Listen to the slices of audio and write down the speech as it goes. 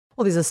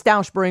Well, there's a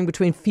stoush brewing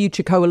between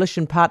future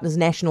coalition partners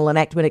National and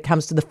ACT when it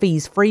comes to the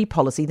Fees Free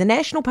policy. The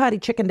National Party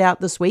chickened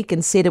out this week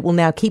and said it will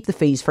now keep the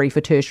fees free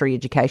for tertiary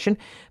education.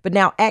 But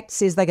now ACT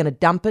says they're going to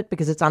dump it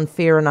because it's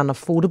unfair and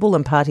unaffordable.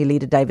 And party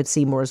leader David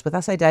Seymour is with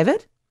us. Hey,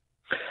 David.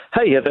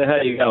 Hey, Heather, how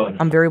are you going?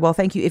 I'm very well,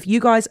 thank you. If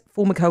you guys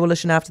form a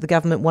coalition after the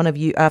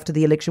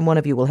election, one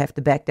of you will have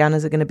to back down.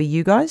 Is it going to be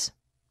you guys?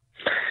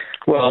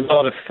 Well,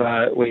 not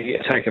if we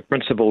take a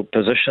principled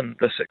position.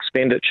 This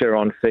expenditure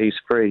on fees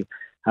free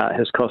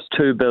has cost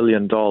 $2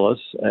 billion.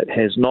 It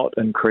has not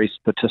increased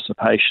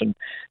participation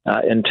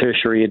in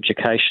tertiary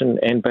education,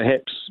 and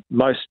perhaps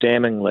most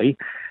damningly,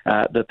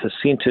 the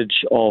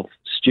percentage of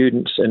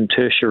students in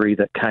tertiary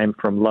that came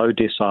from low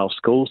decile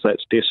schools,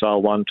 that's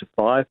decile 1 to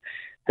 5,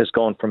 has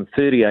gone from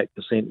 38%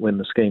 when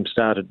the scheme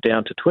started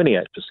down to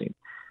 28%.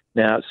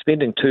 Now,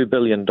 spending $2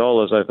 billion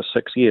over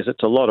 6 years,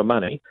 it's a lot of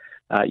money.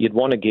 You'd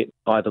want to get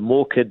either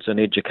more kids in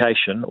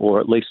education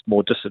or at least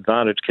more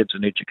disadvantaged kids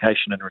in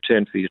education in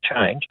return for your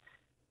change.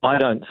 I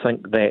don't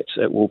think that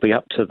it will be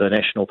up to the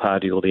National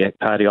Party or the ACT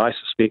Party. I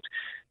suspect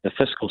the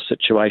fiscal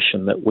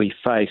situation that we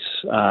face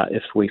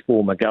if we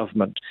form a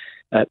government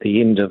at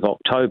the end of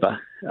October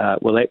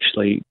will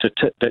actually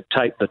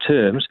dictate the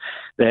terms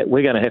that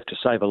we're going to have to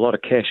save a lot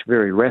of cash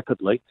very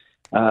rapidly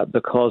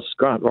because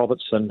Grant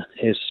Robertson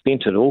has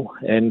spent it all,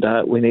 and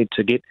we need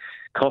to get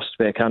costs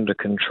back under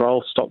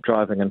control, stop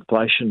driving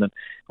inflation, and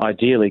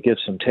ideally give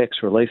some tax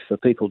relief for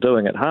people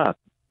doing it hard.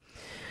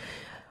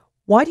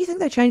 Why do you think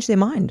they changed their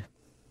mind?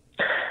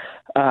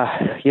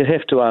 You'd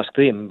have to ask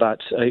them,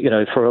 but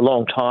for a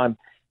long time,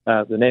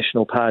 the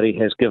National Party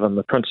has given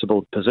the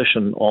principled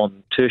position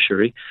on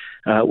tertiary,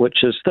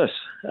 which is this: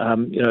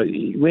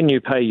 when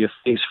you pay your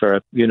fees for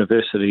a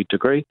university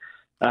degree,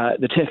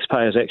 the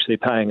taxpayer is actually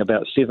paying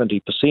about 70%.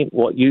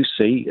 What you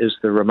see is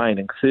the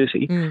remaining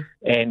 30%.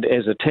 And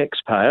as a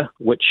taxpayer,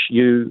 which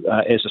you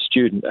as a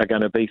student are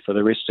going to be for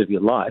the rest of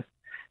your life,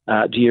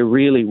 do you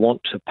really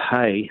want to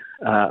pay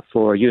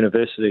for a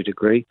university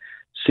degree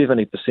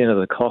 70% of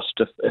the cost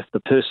if the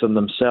person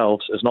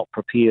themselves is not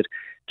prepared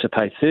to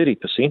pay 30%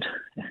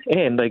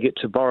 and they get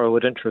to borrow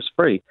it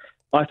interest-free?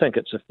 I think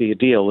it's a fair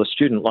deal. The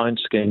student loan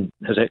scheme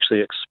has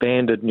actually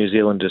expanded New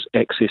Zealanders'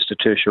 access to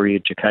tertiary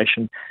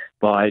education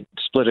by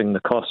splitting the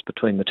cost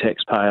between the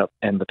taxpayer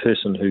and the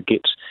person who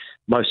gets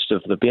most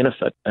of the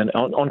benefit, and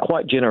on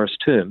quite generous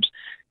terms.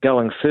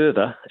 Going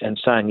further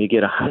and saying you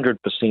get 100%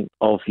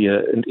 of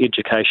your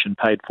education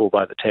paid for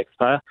by the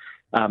taxpayer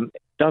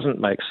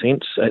doesn't make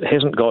sense. It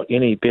hasn't got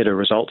any better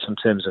results in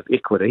terms of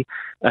equity,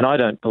 and I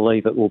don't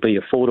believe it will be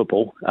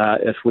affordable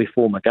if we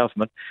form a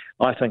government.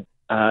 I think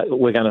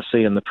we're going to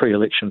see in the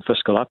pre-election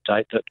fiscal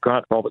update that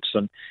Grant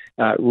Robertson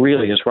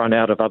really has run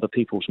out of other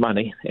people's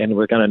money, and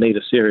we're going to need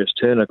a serious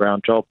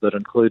turnaround job that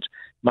includes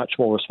much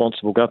more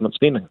responsible government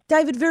spending.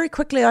 David, very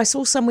quickly, I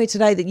saw somewhere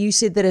today that you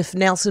said that if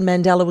Nelson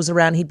Mandela was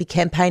around, he'd be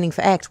campaigning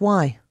for ACT.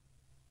 Why?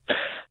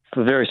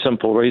 For the very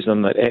simple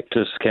reason that ACT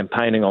is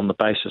campaigning on the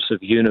basis of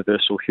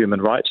universal human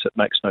rights. It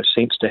makes no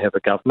sense to have a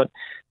government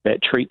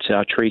that treats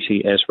our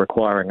treaty as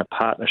requiring a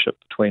partnership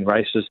between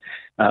races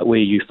where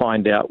you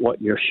find out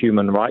what your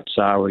human rights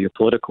are or your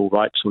political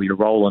rights or your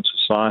role in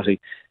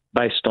society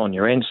based on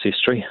your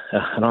ancestry.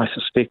 And I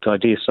suspect, I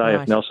dare say,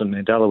 if Nelson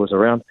Mandela was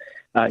around,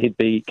 he'd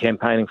be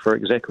campaigning for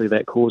exactly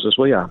that cause as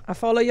we are. I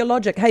follow your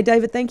logic. Hey,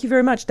 David, thank you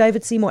very much.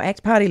 David Seymour,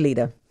 ACT Party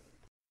leader.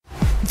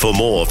 For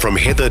more from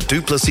Heather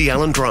Duplessis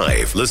Allen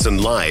Drive,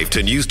 listen live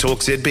to News Talk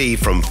ZB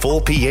from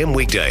 4 p.m.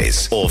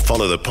 weekdays or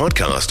follow the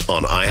podcast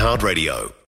on iHeartRadio.